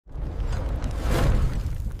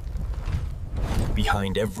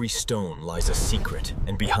Behind every stone lies a secret,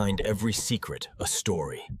 and behind every secret, a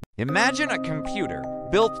story. Imagine a computer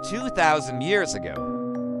built 2,000 years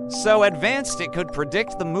ago, so advanced it could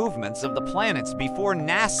predict the movements of the planets before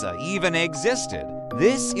NASA even existed.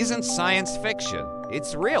 This isn't science fiction,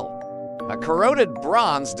 it's real. A corroded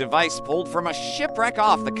bronze device pulled from a shipwreck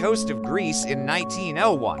off the coast of Greece in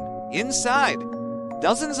 1901. Inside,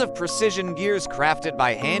 dozens of precision gears crafted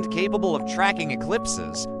by hand capable of tracking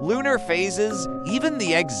eclipses, lunar phases, even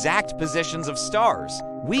the exact positions of stars.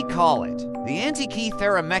 We call it the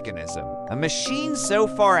Antikythera Mechanism, a machine so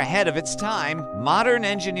far ahead of its time, modern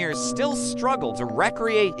engineers still struggle to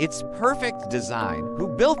recreate its perfect design. Who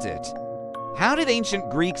built it? How did ancient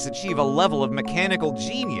Greeks achieve a level of mechanical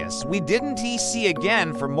genius we didn't see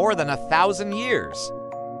again for more than 1,000 years?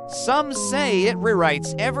 Some say it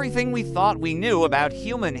rewrites everything we thought we knew about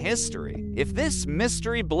human history. If this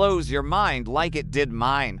mystery blows your mind like it did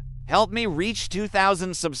mine, help me reach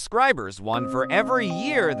 2,000 subscribers, one for every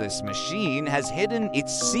year this machine has hidden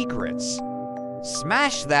its secrets.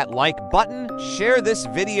 Smash that like button, share this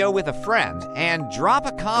video with a friend, and drop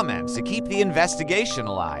a comment to keep the investigation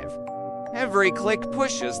alive. Every click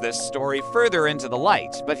pushes this story further into the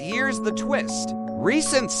light, but here's the twist.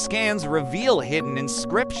 Recent scans reveal hidden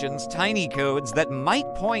inscriptions, tiny codes that might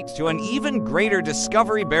point to an even greater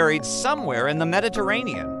discovery buried somewhere in the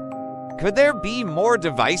Mediterranean. Could there be more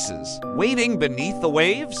devices waiting beneath the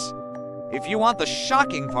waves? If you want the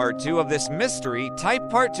shocking part 2 of this mystery, type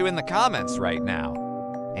part 2 in the comments right now.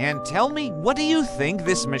 And tell me, what do you think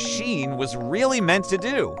this machine was really meant to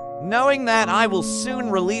do? Knowing that I will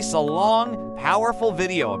soon release a long, powerful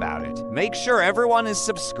video about it, make sure everyone is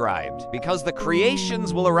subscribed, because the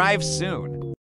creations will arrive soon.